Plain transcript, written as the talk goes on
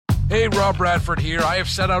Hey, Rob Bradford here. I have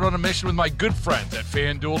set out on a mission with my good friends at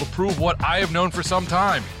FanDuel to prove what I have known for some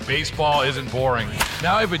time. Baseball isn't boring.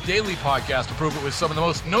 Now I have a daily podcast to prove it with some of the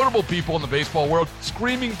most notable people in the baseball world,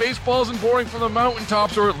 screaming baseball isn't boring from the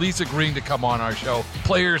mountaintops, or at least agreeing to come on our show.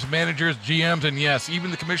 Players, managers, GMs, and yes, even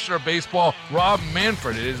the commissioner of baseball, Rob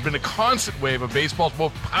Manfred. It has been a constant wave of baseball's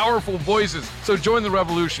most powerful voices. So join the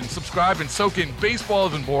revolution. Subscribe and soak in Baseball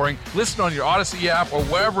Isn't Boring. Listen on your Odyssey app or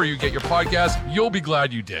wherever you get your podcasts. You'll be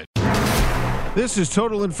glad you did. This is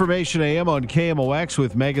Total Information AM on KMOX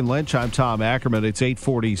with Megan Lynch. I'm Tom Ackerman. It's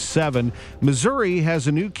 8:47. Missouri has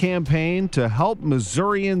a new campaign to help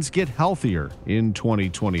Missourians get healthier in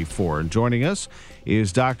 2024. And joining us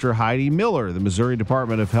is Dr. Heidi Miller, the Missouri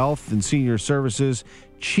Department of Health and Senior Services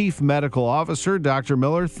Chief Medical Officer. Dr.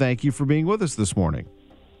 Miller, thank you for being with us this morning.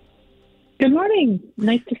 Good morning.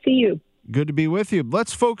 Nice to see you. Good to be with you.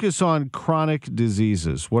 Let's focus on chronic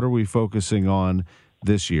diseases. What are we focusing on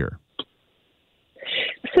this year?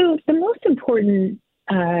 So the most important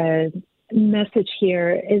message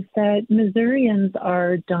here is that Missourians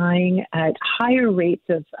are dying at higher rates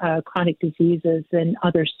of chronic diseases than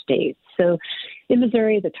other states. So in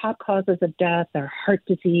Missouri, the top causes of death are heart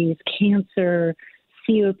disease, cancer,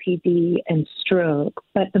 COPD, and stroke.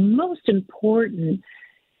 But the most important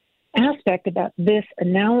aspect about this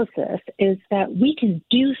analysis is that we can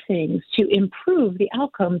do things to improve the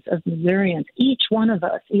outcomes of Missourians. Each one of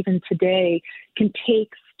us, even today, can take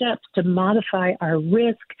steps to modify our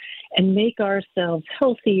risk and make ourselves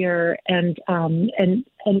healthier and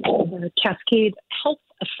the cascade health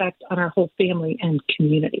effect on our whole family and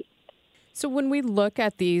community. So when we look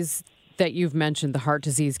at these that you've mentioned, the heart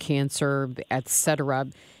disease, cancer, et cetera,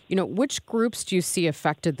 which groups do you see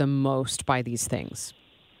affected the most by these things?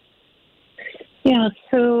 Yeah,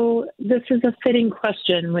 so this is a fitting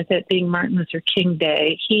question with it being Martin Luther King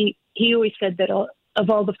Day. He always said that of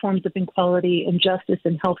all the forms of inequality, injustice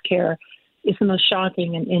in healthcare is the most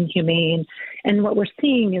shocking and inhumane. And what we're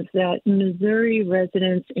seeing is that Missouri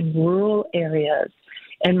residents in rural areas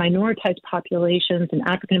and minoritized populations and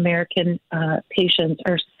African American patients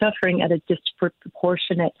are suffering at a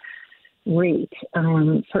disproportionate rate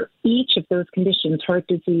for each of those conditions: heart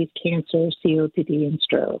disease, cancer, COPD, and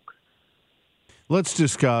stroke. Let's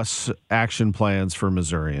discuss action plans for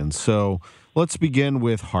Missourians. So let's begin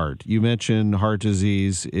with heart. You mentioned heart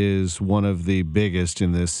disease is one of the biggest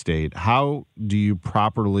in this state. How do you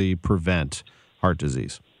properly prevent heart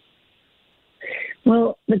disease?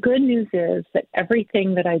 Well, the good news is that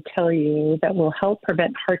everything that I tell you that will help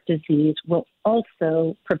prevent heart disease will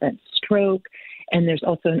also prevent stroke, and there's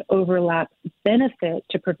also an overlap benefit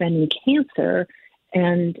to preventing cancer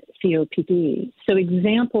and COPD. So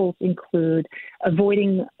examples include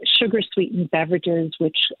avoiding sugar-sweetened beverages,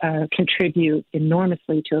 which contribute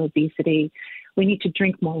enormously to obesity. We need to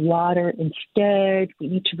drink more water instead. We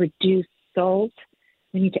need to reduce salt.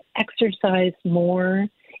 We need to exercise more.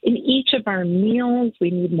 In each of our meals,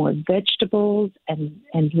 we need more vegetables and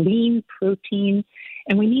lean protein,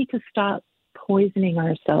 and we need to stop poisoning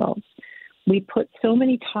ourselves. We put so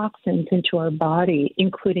many toxins into our body,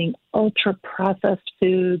 including ultra-processed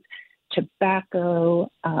foods, tobacco,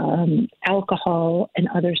 alcohol, and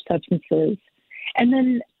other substances. And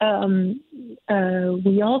then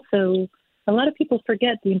we also, a lot of people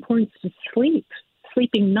forget the importance of sleep.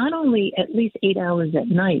 Sleeping not only at least 8 hours at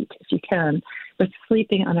night, if you can, but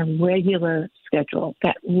sleeping on a regular schedule.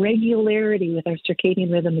 That regularity with our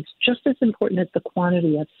circadian rhythm is just as important as the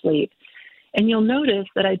quantity of sleep. And you'll notice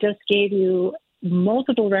that I just gave you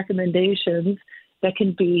multiple recommendations that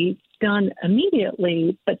can be done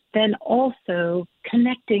immediately, but then also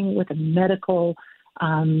connecting with a medical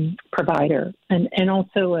provider and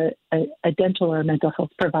also a dental or a mental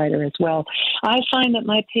health provider as well. I find that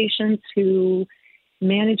my patients who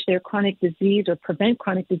manage their chronic disease or prevent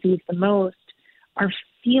chronic disease the most are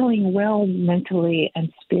feeling well mentally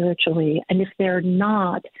and spiritually. And if they're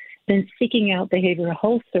not, then seeking out behavioral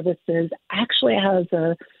health services actually has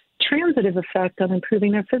a transitive effect on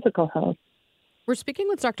improving their physical health. We're speaking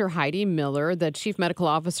with Dr. Heidi Miller, the Chief Medical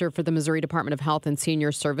Officer for the Missouri Department of Health and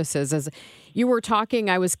Senior Services. As you were talking,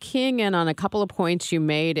 I was keying in on a couple of points you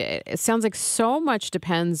made. It sounds like so much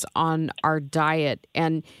depends on our diet.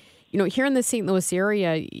 And here in the St. Louis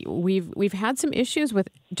area, we've had some issues with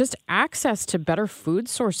just access to better food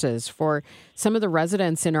sources for some of the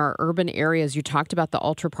residents in our urban areas. You talked about the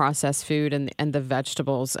ultra-processed food and the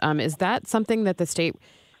vegetables. Is that something that the state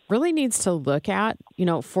really needs to look at,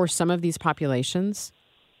 for some of these populations?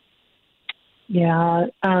 Yeah,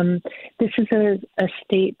 this is a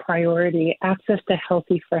state priority. Access to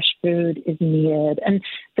healthy, fresh food is needed. And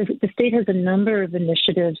the state has a number of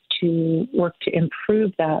initiatives to work to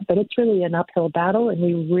improve that, but it's really an uphill battle, and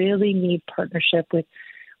we really need partnership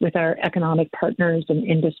with our economic partners and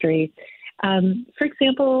industry. For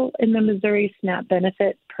example, in the Missouri SNAP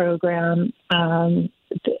benefit program,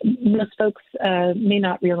 most folks may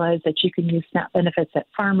not realize that you can use SNAP benefits at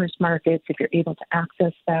farmers markets if you're able to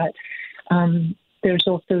access that. There's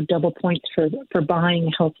also double points for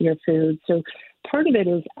buying healthier food. So part of it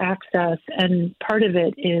is access, and part of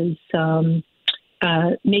it is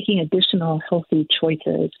making additional healthy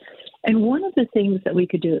choices. And one of the things that we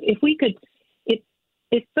could do,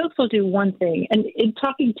 if folks will do one thing, and in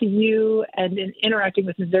talking to you and in interacting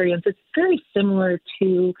with Missourians, it's very similar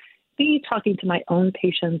to me talking to my own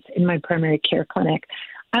patients in my primary care clinic.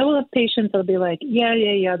 I will have patients that will be like,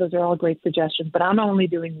 yeah, those are all great suggestions, but I'm only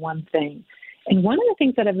doing one thing. And one of the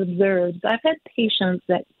things that I've observed is I've had patients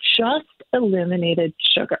that just eliminated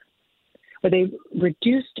sugar, where they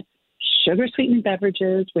reduced sugar-sweetened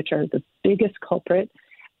beverages, which are the biggest culprit,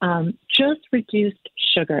 just reduced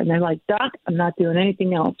sugar. And they're like, Doc, I'm not doing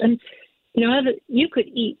anything else. And, you could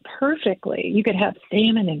eat perfectly. You could have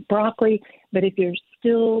salmon and broccoli, but if you're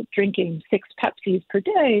still drinking 6 Pepsis per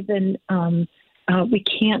day, then we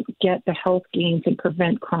can't get the health gains and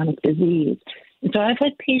prevent chronic disease. And so I've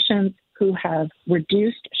had patients who have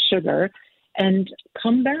reduced sugar and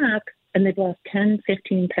come back and they've lost 10,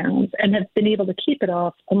 15 pounds and have been able to keep it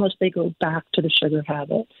off unless they go back to the sugar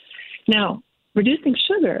habit. Now, reducing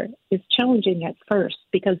sugar is challenging at first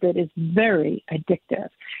because it is very addictive.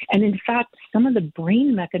 And in fact, some of the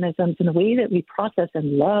brain mechanisms and the way that we process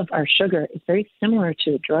and love our sugar is very similar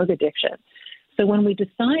to drug addiction. So when we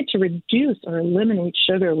decide to reduce or eliminate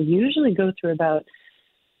sugar, we usually go through about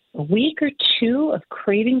a week or 2 of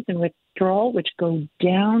cravings and withdrawal, which go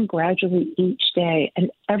down gradually each day. And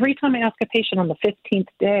every time I ask a patient on the 15th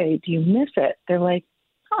day, do you miss it? They're like,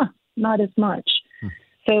 not as much.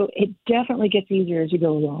 So it definitely gets easier as you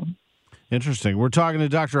go along. Interesting. We're talking to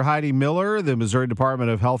Dr. Heidi Miller, the Missouri Department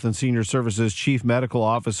of Health and Senior Services Chief Medical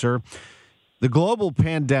Officer. The global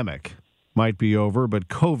pandemic might be over, but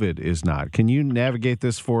COVID is not. Can you navigate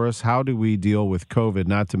this for us? How do we deal with COVID,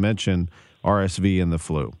 not to mention RSV and the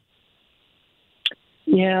flu?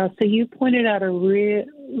 Yeah, so you pointed out a really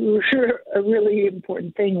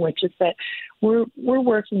important thing, which is that we're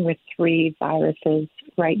working with 3 viruses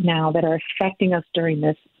right now that are affecting us during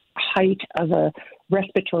this height of a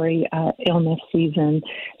respiratory illness season.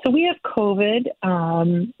 So we have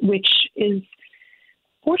COVID, which is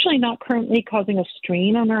fortunately not currently causing a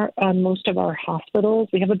strain on most of our hospitals.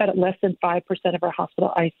 We have about less than 5% of our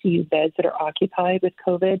hospital ICU beds that are occupied with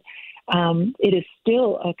COVID. It is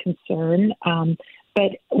still a concern,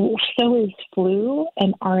 but so is flu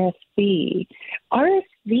and RSV.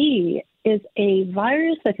 RSV is a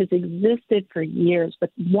virus that has existed for years, but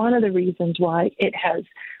one of the reasons why it has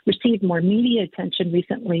received more media attention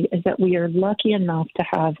recently is that we are lucky enough to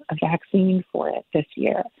have a vaccine for it this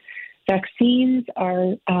year. Vaccines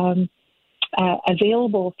are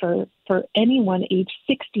available for anyone age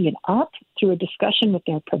 60 and up through a discussion with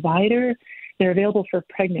their provider. They're available for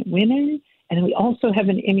pregnant women, and we also have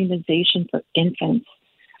an immunization for infants.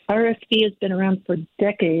 RSV has been around for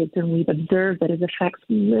decades, and we've observed that it affects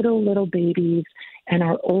little babies and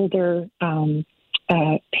our older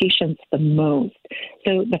patients the most.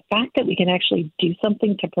 So the fact that we can actually do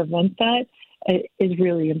something to prevent that is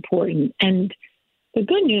really important. And the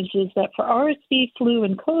good news is that for RSV, flu,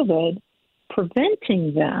 and COVID,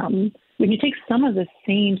 preventing them, we can take some of the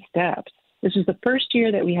same steps. This is the first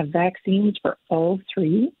year that we have vaccines for all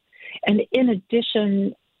 3. And in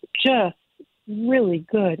addition, just really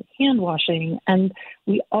good hand washing. And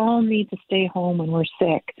we all need to stay home when we're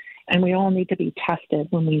sick. And we all need to be tested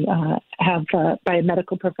when we have by a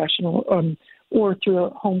medical professional or through a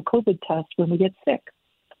home COVID test when we get sick.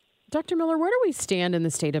 Dr. Miller, where do we stand in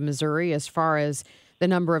the state of Missouri as far as the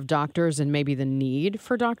number of doctors and maybe the need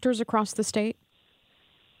for doctors across the state?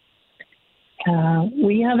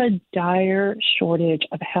 We have a dire shortage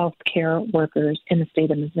of healthcare workers in the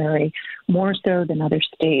state of Missouri, more so than other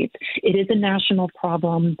states. It is a national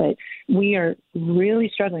problem, but we are really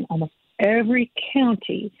struggling. Almost every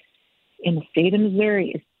county in the state of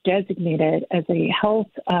Missouri is designated as a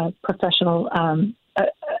health professional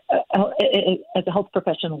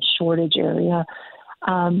shortage area.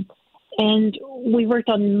 And we worked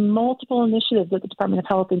on multiple initiatives at the Department of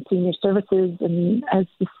Health and Senior Services and as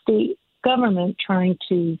the state government trying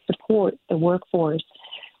to support the workforce.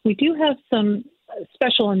 We do have some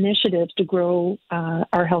special initiatives to grow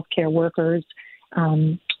our healthcare workers.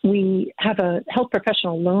 we have a health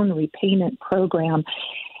professional loan repayment program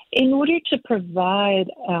in order to provide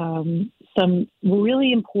some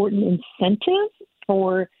really important incentives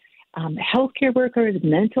for healthcare workers,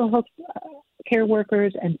 mental health care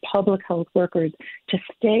workers, and public health workers to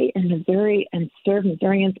stay in Missouri and serve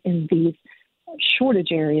Missourians in these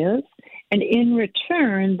shortage areas. And in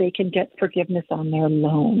return, they can get forgiveness on their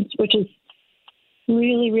loans, which is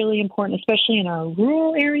really, really important, especially in our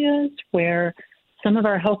rural areas where some of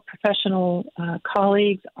our health professional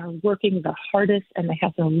colleagues are working the hardest and they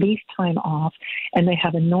have the least time off and they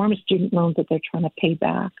have enormous student loans that they're trying to pay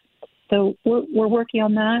back. So we're working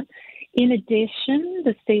on that. In addition,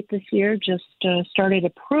 the state this year just started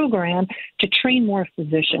a program to train more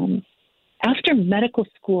physicians. After medical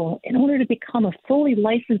school, in order to become a fully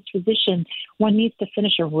licensed physician, one needs to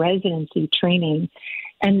finish a residency training.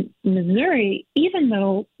 And Missouri, even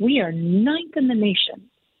though we are ninth in the nation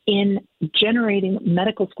in generating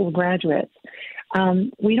medical school graduates,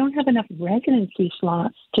 we don't have enough residency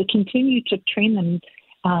slots to continue to train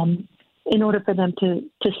them in order for them to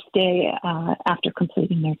stay after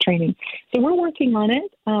completing their training. So we're working on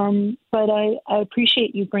it, but I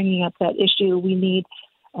appreciate you bringing up that issue. We need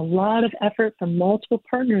a lot of effort from multiple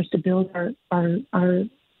partners to build our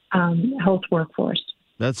health workforce.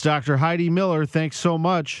 That's Dr. Heidi Miller. Thanks so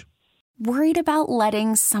much. Worried about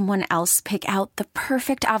letting someone else pick out the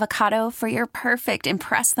perfect avocado for your perfect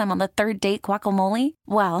impress them on the third date guacamole?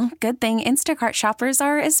 Well, good thing Instacart shoppers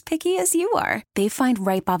are as picky as you are. They find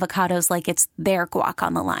ripe avocados like it's their guac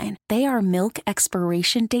on the line. They are milk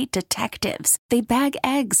expiration date detectives. They bag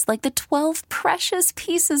eggs like the 12 precious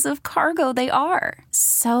pieces of cargo they are.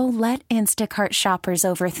 So let Instacart shoppers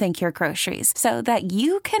overthink your groceries so that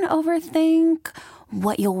you can overthink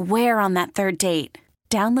what you'll wear on that third date.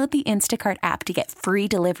 Download the Instacart app to get free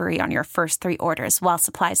delivery on your first 3 orders while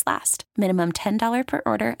supplies last. Minimum $10 per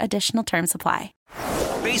order. Additional terms apply.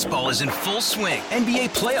 Baseball is in full swing. NBA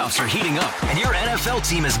playoffs are heating up, and your NFL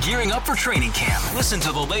team is gearing up for training camp. Listen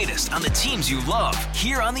to the latest on the teams you love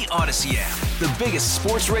here on the Odyssey app. The biggest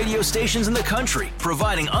sports radio stations in the country,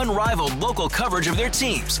 providing unrivaled local coverage of their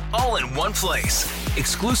teams, all in one place.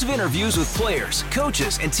 Exclusive interviews with players,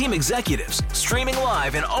 coaches, and team executives, streaming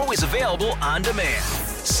live and always available on demand.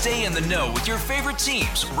 Stay in the know with your favorite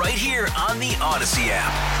teams right here on the Odyssey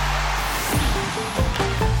app.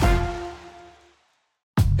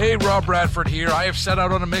 Hey, Rob Bradford here. I have set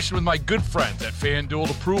out on a mission with my good friends at FanDuel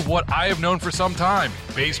to prove what I have known for some time.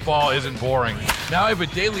 Baseball isn't boring. Now I have a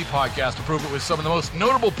daily podcast to prove it with some of the most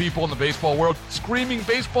notable people in the baseball world, screaming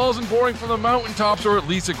baseball isn't boring from the mountaintops, or at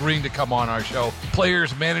least agreeing to come on our show.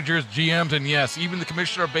 Players, managers, GMs, and yes, even the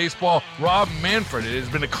commissioner of baseball, Rob Manfred. It has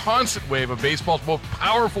been a constant wave of baseball's most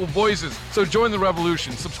powerful voices. So join the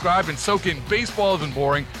revolution. Subscribe and soak in Baseball Isn't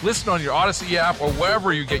Boring. Listen on your Odyssey app or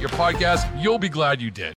wherever you get your podcasts. You'll be glad you did.